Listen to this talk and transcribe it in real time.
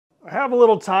I have a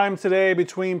little time today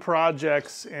between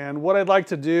projects, and what I'd like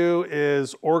to do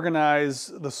is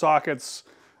organize the sockets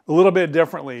a little bit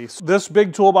differently. So this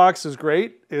big toolbox is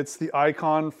great. It's the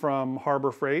Icon from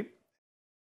Harbor Freight.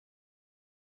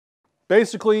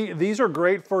 Basically, these are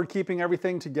great for keeping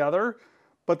everything together,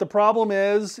 but the problem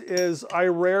is I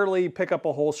rarely pick up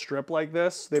a whole strip like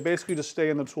this. They basically just stay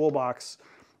in the toolbox,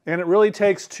 and it really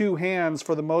takes two hands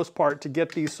for the most part to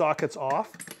get these sockets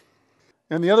off.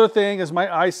 And the other thing is my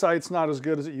eyesight's not as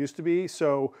good as it used to be,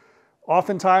 so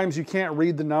oftentimes you can't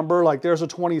read the number, like there's a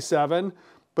 27,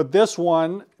 but this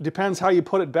one, depends how you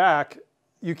put it back,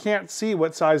 you can't see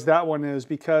what size that one is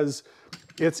because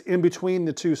it's in between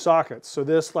the two sockets. So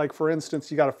this, like for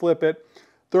instance, you gotta flip it,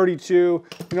 32,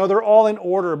 you know, they're all in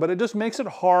order, but it just makes it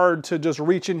hard to just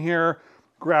reach in here,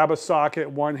 grab a socket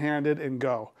one-handed and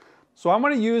go. So I'm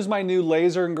gonna use my new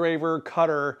laser engraver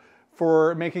cutter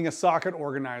for making a socket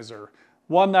organizer.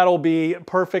 One that'll be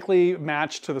perfectly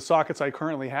matched to the sockets I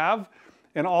currently have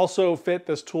and also fit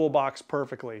this toolbox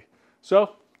perfectly.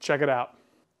 So check it out.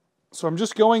 So I'm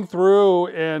just going through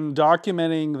and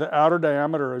documenting the outer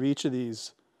diameter of each of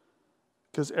these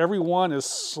because every one is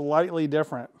slightly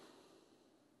different.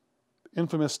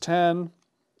 Infamous 10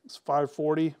 is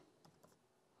 540.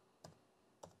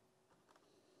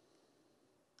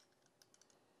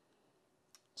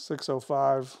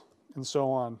 .605 and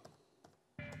so on.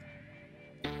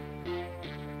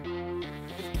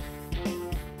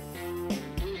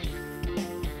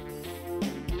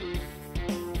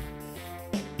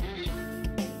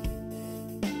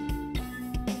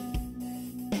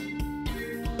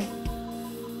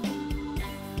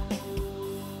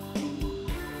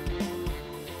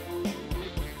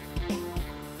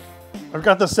 I've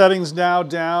got the settings now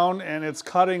down and it's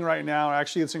cutting right now.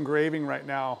 Actually, it's engraving right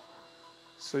now.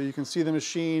 So you can see the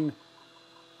machine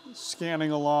scanning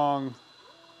along.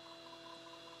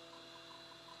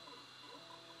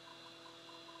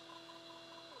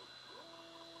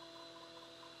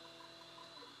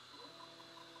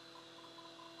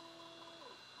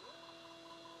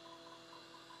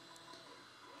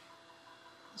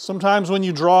 Sometimes when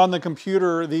you draw on the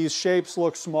computer, these shapes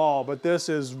look small, but this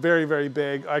is very, very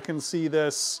big. I can see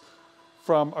this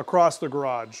from across the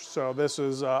garage. So this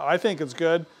is, I think it's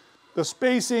good. The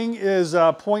spacing is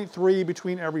 0.3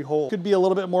 between every hole. Could be a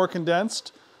little bit more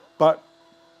condensed, but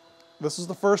this is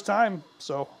the first time,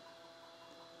 so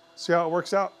see how it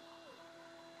works out.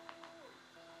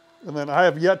 And then I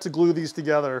have yet to glue these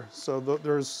together. So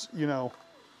there's, you know,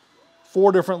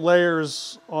 4 different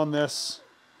layers on this.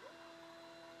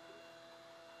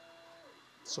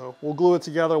 So we'll glue it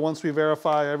together once we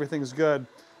verify everything's good.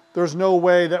 There's no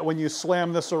way that when you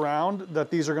slam this around that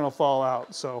these are gonna fall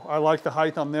out. So I like the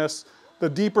height on this. The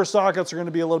deeper sockets are gonna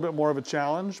be a little bit more of a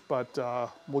challenge, but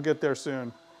we'll get there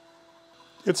soon.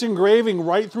 It's engraving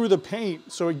right through the paint,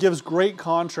 so it gives great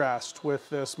contrast with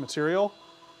this material.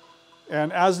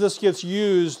 And as this gets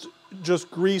used, just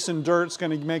grease and dirt's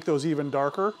gonna make those even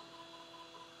darker.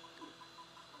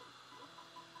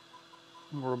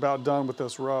 We're about done with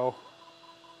this row.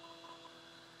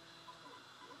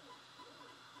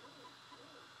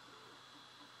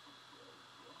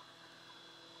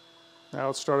 Now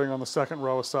it's starting on the second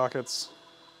row of sockets.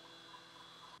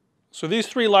 So these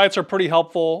 3 lights are pretty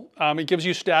helpful. It gives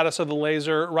you status of the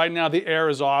laser. Right now the air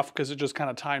is off because it just kind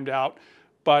of timed out,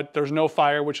 but there's no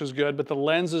fire, which is good, but the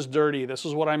lens is dirty. This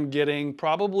is what I'm getting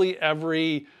probably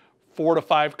every 4 to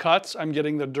 5 cuts, I'm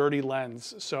getting the dirty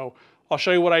lens. So I'll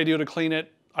show you what I do to clean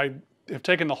it. I have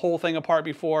taken the whole thing apart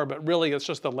before, but really it's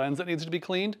just the lens that needs to be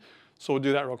cleaned. So we'll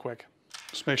do that real quick.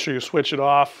 Just make sure you switch it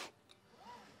off.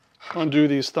 Undo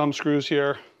these thumb screws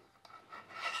here.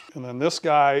 And then this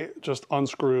guy just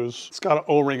unscrews. It's got an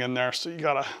O-ring in there, so you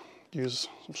gotta use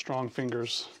some strong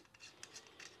fingers.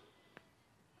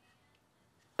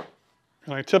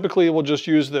 And I typically will just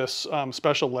use this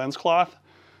special lens cloth.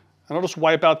 And I'll just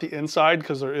wipe out the inside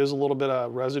because there is a little bit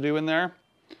of residue in there.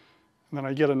 And then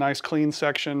I get a nice clean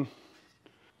section,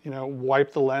 you know,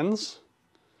 wipe the lens.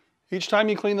 Each time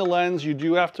you clean the lens, you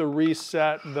do have to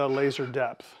reset the laser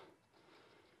depth.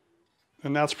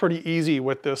 And that's pretty easy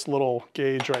with this little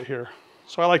gauge right here.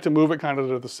 So I like to move it kind of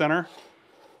to the center.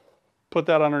 Put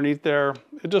that underneath there.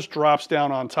 It just drops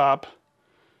down on top.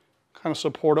 Kind of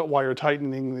support it while you're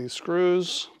tightening these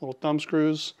screws, little thumb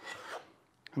screws.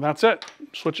 And that's it.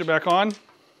 Switch it back on.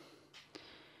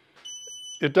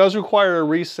 It does require a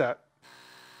reset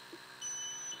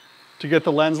to get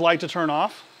the lens light to turn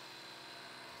off.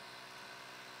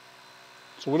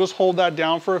 So we'll just hold that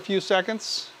down for a few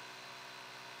seconds.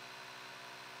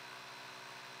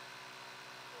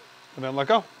 And then let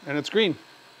go, and it's green.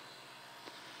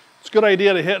 It's a good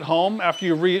idea to hit home after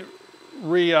you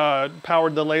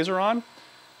powered the laser on,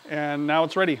 and now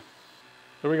it's ready.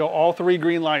 There we go, all 3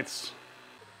 green lights.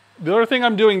 The other thing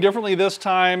I'm doing differently this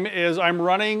time is I'm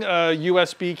running a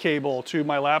USB cable to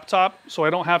my laptop, so I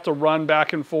don't have to run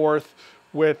back and forth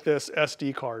with this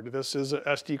SD card. This is an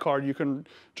SD card. You can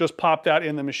just pop that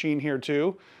in the machine here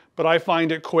too, but I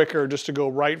find it quicker just to go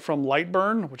right from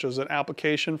Lightburn, which is an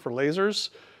application for lasers,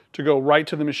 to go right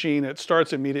to the machine. It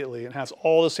starts immediately. It has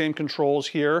all the same controls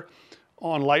here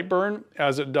on Lightburn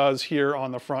as it does here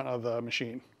on the front of the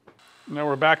machine. Now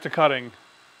we're back to cutting.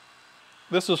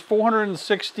 This is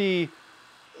 460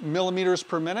 millimeters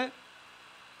per minute,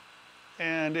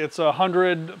 and it's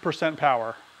 100%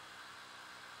 power.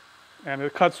 And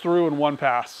it cuts through in 1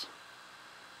 pass.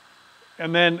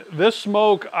 And then this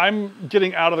smoke, I'm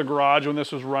getting out of the garage when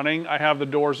this was running. I have the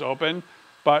doors open,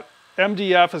 but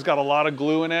MDF has got a lot of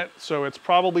glue in it, so it's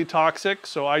probably toxic,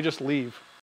 so I just leave.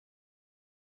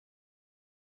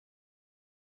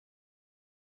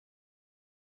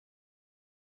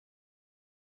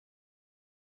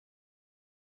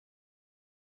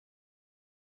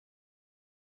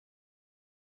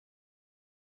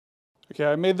 Okay,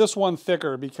 I made this one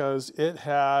thicker because it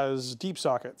has deep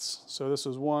sockets. So this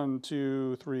is 1,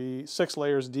 2, 3, 6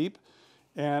 layers deep.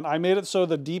 And I made it so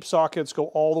the deep sockets go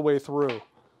all the way through.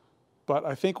 But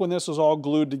I think when this is all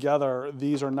glued together,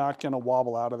 these are not gonna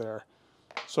wobble out of there.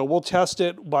 So we'll test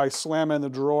it by slamming the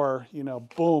drawer, you know,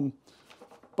 boom.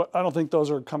 But I don't think those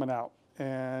are coming out.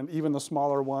 And even the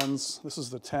smaller ones, this is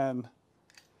the 10,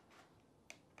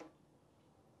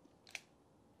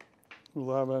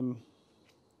 11,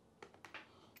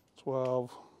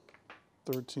 12,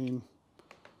 13,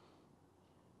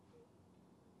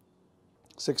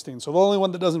 16. So the only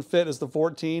one that doesn't fit is the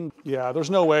 14. Yeah, there's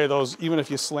no way those, even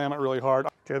if you slam it really hard.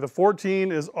 Okay, the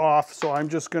 14 is off, so I'm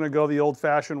just gonna go the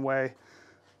old-fashioned way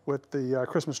with the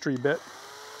Christmas tree bit.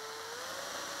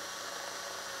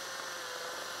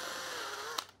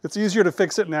 It's easier to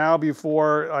fix it now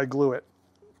before I glue it.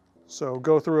 So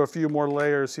go through a few more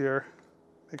layers here.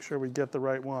 Make sure we get the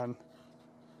right one.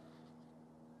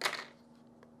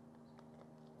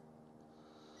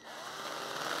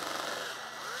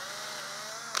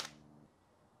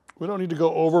 We don't need to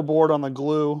go overboard on the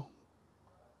glue.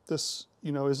 This,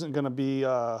 you know, isn't going to be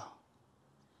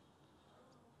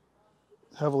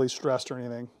heavily stressed or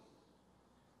anything.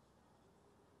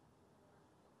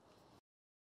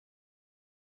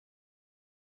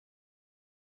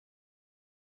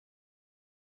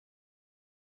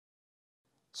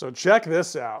 So check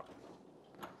this out.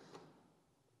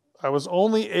 I was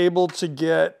only able to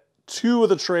get 2 of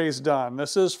the trays done.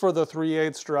 This is for the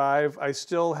 3/8 drive. I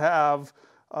still have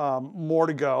more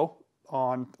to go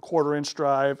on 1/4"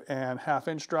 drive and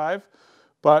 1/2" drive,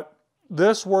 but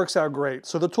this works out great.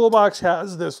 So the Toolbox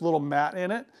has this little mat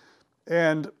in it,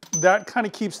 and that kind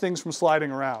of keeps things from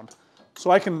sliding around.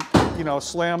 So I can, you know,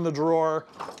 slam the drawer,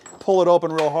 pull it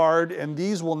open real hard, and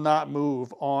these will not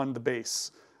move on the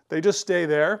base. They just stay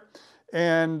there,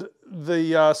 and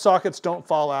the sockets don't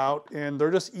fall out, and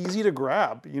they're just easy to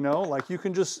grab, you know? Like, you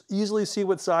can just easily see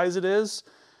what size it is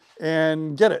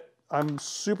and get it. I'm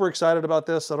super excited about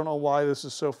this. I don't know why this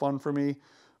is so fun for me,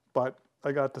 but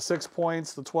I got the 6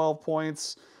 points, the 12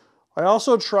 points. I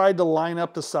also tried to line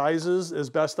up the sizes as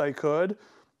best I could,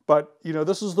 but you know,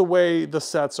 this is the way the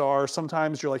sets are.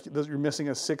 Sometimes you're missing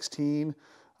a 16.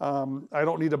 I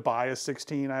don't need to buy a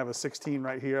 16. I have a 16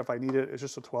 right here if I need it. It's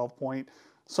just a 12 point.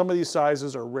 Some of these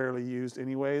sizes are rarely used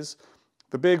anyways.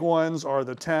 The big ones are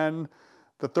the 10,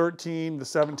 the 13, the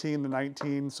 17, the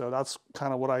 19. So that's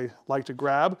kind of what I like to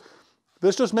grab.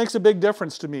 This just makes a big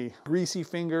difference to me. Greasy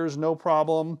fingers, no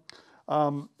problem.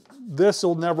 This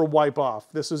will never wipe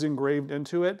off. This is engraved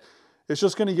into it. It's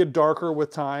just gonna get darker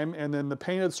with time, and then the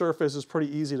painted surface is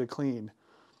pretty easy to clean.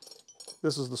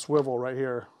 This is the swivel right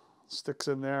here. Sticks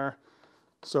in there.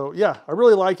 So yeah, I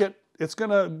really like it. It's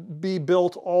gonna be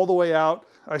built all the way out.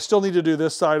 I still need to do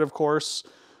this side, of course,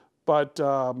 but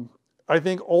I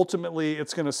think ultimately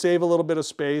it's gonna save a little bit of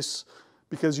space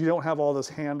because you don't have all this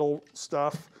handle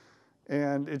stuff.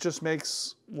 And it just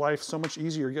makes life so much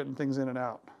easier getting things in and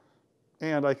out.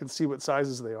 And I can see what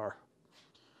sizes they are.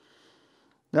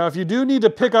 Now, if you do need to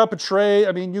pick up a tray,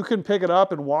 I mean, you can pick it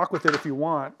up and walk with it if you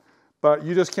want, but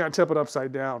you just can't tip it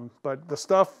upside down. But the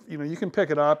stuff, you know, you can pick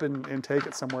it up and take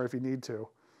it somewhere if you need to.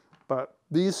 But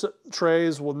these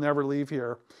trays will never leave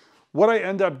here. What I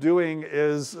end up doing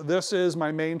is, this is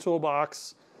my main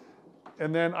toolbox.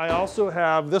 And then I also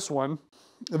have this one.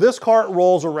 This cart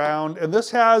rolls around, and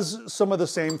this has some of the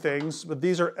same things, but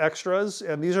these are extras,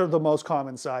 and these are the most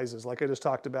common sizes. Like I just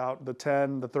talked about, the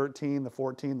 10, the 13, the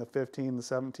 14, the 15, the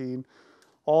 17.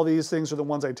 All these things are the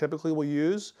ones I typically will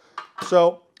use.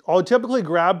 So I'll typically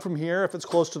grab from here if it's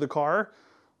close to the car.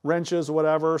 Wrenches,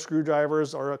 whatever,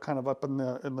 screwdrivers are kind of up in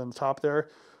the top there.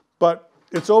 But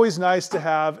it's always nice to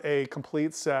have a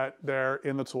complete set there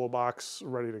in the toolbox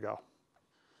ready to go.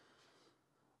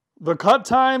 The cut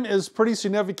time is pretty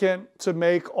significant to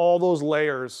make all those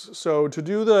layers. So to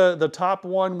do the top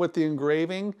one with the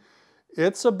engraving,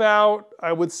 it's about,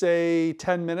 I would say,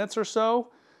 10 minutes or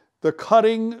so. The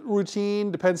cutting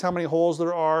routine depends how many holes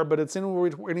there are, but it's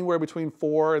anywhere between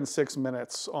 4 and 6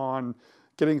 minutes on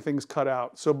getting things cut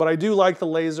out. So, but I do like the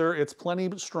laser. It's plenty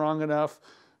strong enough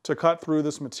to cut through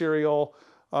this material.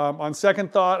 On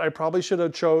second thought, I probably should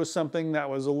have chose something that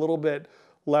was a little bit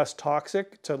less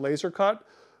toxic to laser cut.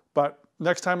 But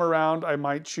next time around, I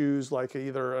might choose like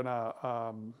either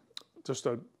just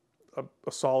a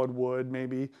solid wood,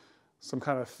 maybe some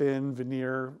kind of thin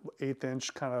veneer, 1/8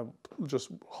 inch kind of just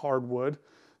hard wood.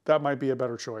 That might be a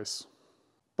better choice.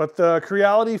 But the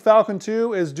Creality Falcon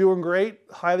 2 is doing great.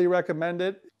 Highly recommend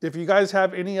it. If you guys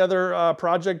have any other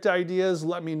project ideas,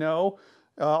 let me know.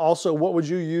 Also, what would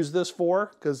you use this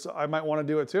for? Because I might want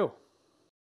to do it too.